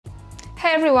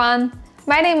Hey everyone,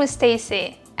 my name is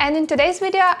Stacy, and in today's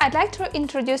video I'd like to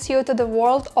introduce you to the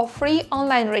world of free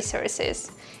online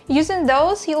resources. Using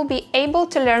those, you'll be able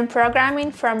to learn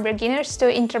programming from beginners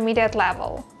to intermediate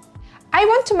level. I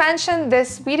want to mention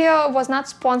this video was not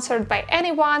sponsored by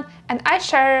anyone and I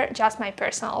share just my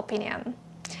personal opinion.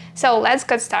 So let's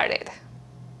get started.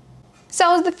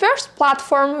 So the first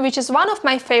platform, which is one of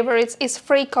my favorites, is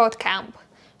FreeCodeCamp.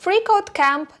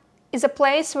 FreeCodeCamp is a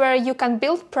place where you can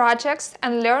build projects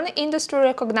and learn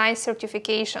industry-recognized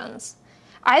certifications.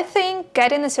 I think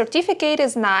getting a certificate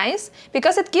is nice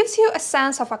because it gives you a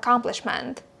sense of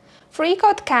accomplishment.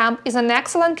 FreeCodeCamp is an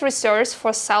excellent resource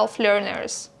for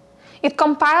self-learners. It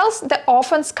compiles the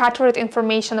often scattered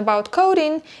information about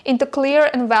coding into clear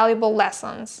and valuable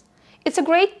lessons. It's a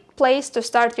great place to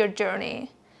start your journey.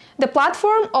 The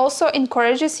platform also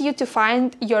encourages you to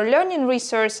find your learning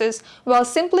resources while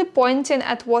simply pointing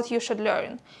at what you should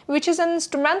learn, which is an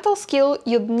instrumental skill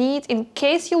you'd need in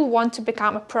case you'll want to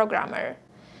become a programmer.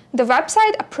 The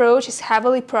website approach is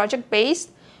heavily project-based,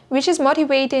 which is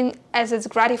motivating as it's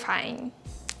gratifying.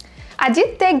 I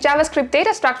did take JavaScript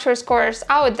data structures course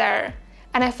out there,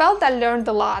 and I felt I learned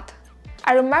a lot.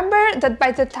 I remember that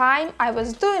by the time I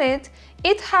was doing it,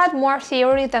 it had more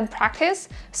theory than practice,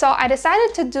 so I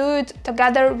decided to do it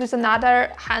together with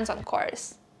another hands-on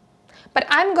course. But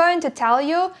I'm going to tell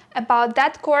you about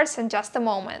that course in just a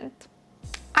moment.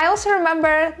 I also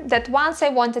remember that once I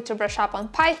wanted to brush up on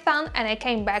Python and I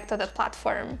came back to that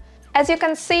platform. As you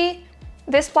can see,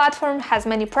 this platform has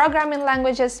many programming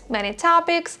languages, many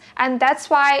topics, and that's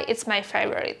why it's my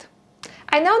favorite.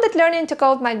 I know that learning to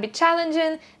code might be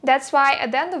challenging, that's why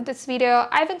at the end of this video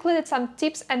I've included some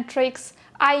tips and tricks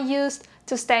I used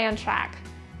to stay on track.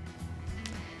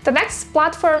 The next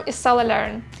platform is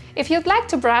SoloLearn. If you'd like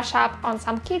to brush up on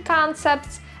some key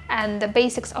concepts and the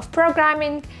basics of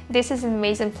programming, this is an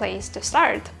amazing place to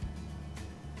start.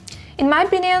 In my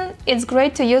opinion, it's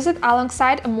great to use it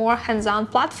alongside a more hands-on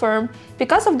platform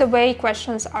because of the way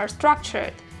questions are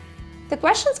structured. The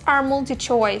questions are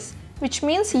multi-choice, which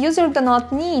means users do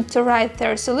not need to write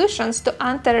their solutions to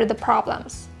answer the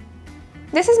problems.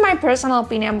 This is my personal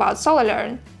opinion about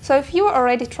SoloLearn, so if you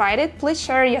already tried it, please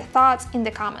share your thoughts in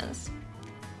the comments.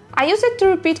 I use it to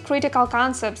repeat critical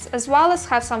concepts as well as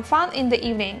have some fun in the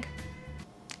evening.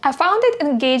 I found it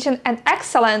engaging and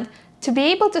excellent to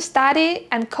be able to study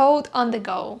and code on the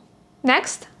go.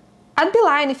 Next, I'd be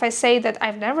lying if I say that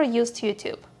I've never used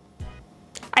YouTube.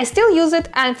 I still use it,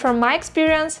 and from my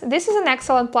experience, this is an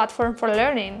excellent platform for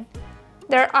learning.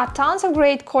 There are tons of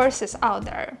great courses out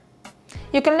there.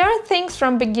 You can learn things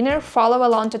from beginner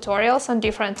follow-along tutorials on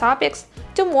different topics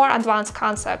to more advanced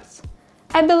concepts.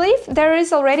 I believe there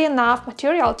is already enough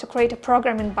material to create a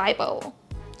programming Bible.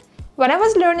 When I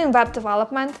was learning web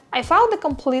development, I found a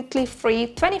completely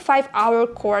free 25-hour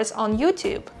course on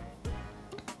YouTube.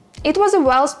 It was a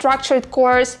well-structured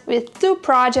course with 2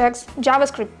 projects,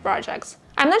 JavaScript projects.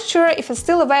 I'm not sure if it's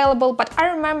still available, but I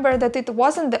remember that it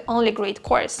wasn't the only great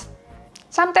course.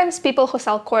 Sometimes people who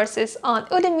sell courses on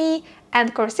Udemy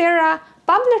and Coursera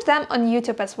publish them on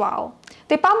YouTube as well.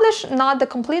 They publish not the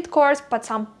complete course, but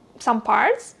some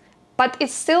parts, but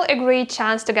it's still a great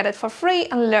chance to get it for free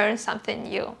and learn something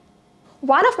new.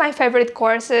 One of my favorite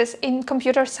courses in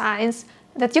computer science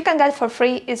that you can get for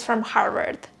free is from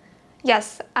Harvard.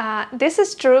 Yes, this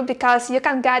is true because you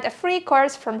can get a free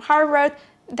course from Harvard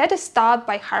that is taught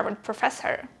by Harvard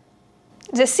professor.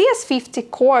 The CS50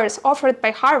 course offered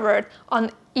by Harvard on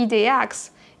edX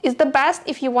is the best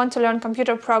if you want to learn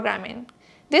computer programming.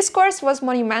 This course was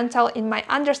monumental in my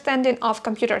understanding of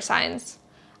computer science.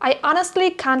 I honestly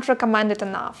can't recommend it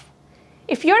enough.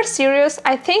 If you're serious,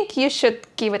 I think you should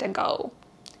give it a go.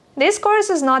 This course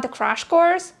is not a crash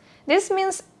course. This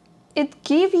means it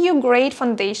gives you great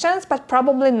foundations, but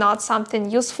probably not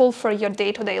something useful for your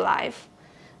day-to-day life.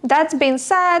 That being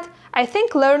said, I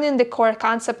think learning the core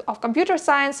concept of computer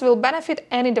science will benefit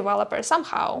any developer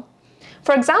somehow.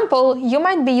 For example, you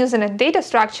might be using a data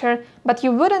structure, but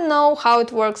you wouldn't know how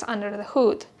it works under the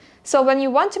hood. So when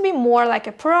you want to be more like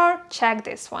a pro, check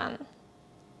this one.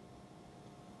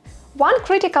 One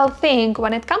critical thing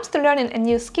when it comes to learning a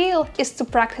new skill is to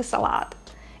practice a lot.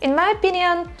 In my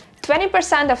opinion,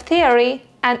 20% of theory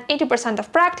and 80%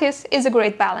 of practice is a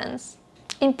great balance.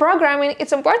 In programming,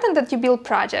 it's important that you build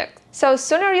projects, so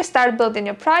sooner you start building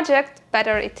your project,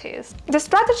 better it is. The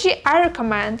strategy I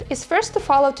recommend is first to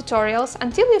follow tutorials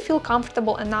until you feel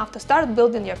comfortable enough to start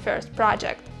building your first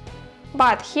project.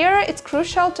 But here it's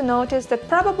crucial to notice that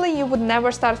probably you would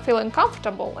never start feeling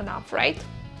comfortable enough, right?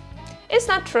 It's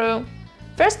not true.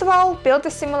 First of all, build a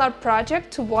similar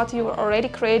project to what you already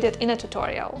created in a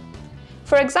tutorial.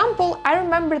 For example, I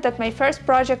remember that my first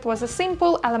project was a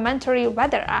simple elementary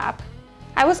weather app.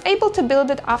 I was able to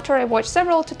build it after I watched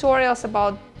several tutorials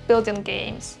about building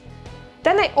games.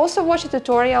 Then I also watched a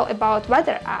tutorial about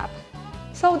weather app.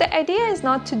 So the idea is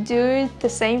not to do it the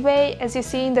same way as you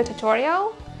see in the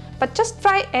tutorial, but just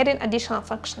try adding additional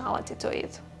functionality to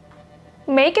it.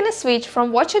 Making a switch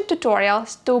from watching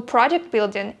tutorials to project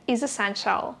building is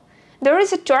essential. There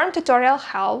is a term tutorial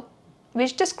hell,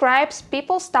 which describes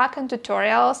people stuck in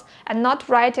tutorials and not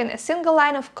writing a single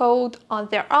line of code on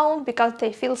their own because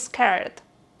they feel scared.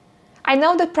 I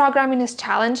know that programming is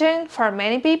challenging for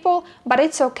many people, but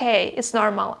it's okay, it's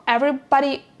normal.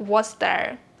 Everybody was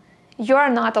there. You are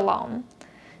not alone.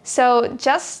 So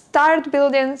just start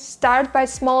building, start by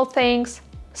small things,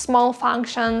 small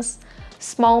functions,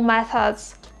 small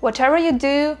methods, whatever you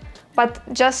do, but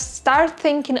just start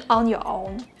thinking on your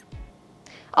own.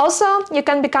 Also, you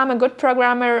can become a good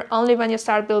programmer only when you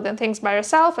start building things by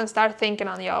yourself and start thinking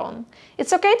on your own.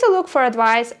 It's okay to look for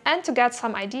advice and to get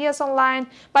some ideas online,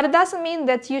 but it doesn't mean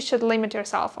that you should limit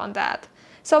yourself on that.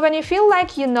 So when you feel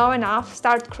like you know enough,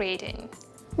 start creating.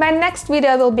 My next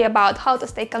video will be about how to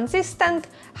stay consistent,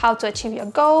 how to achieve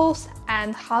your goals,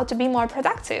 and how to be more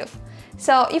productive.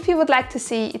 So if you would like to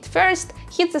see it first,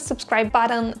 hit the subscribe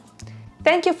button.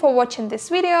 Thank you for watching this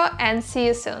video and see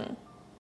you soon.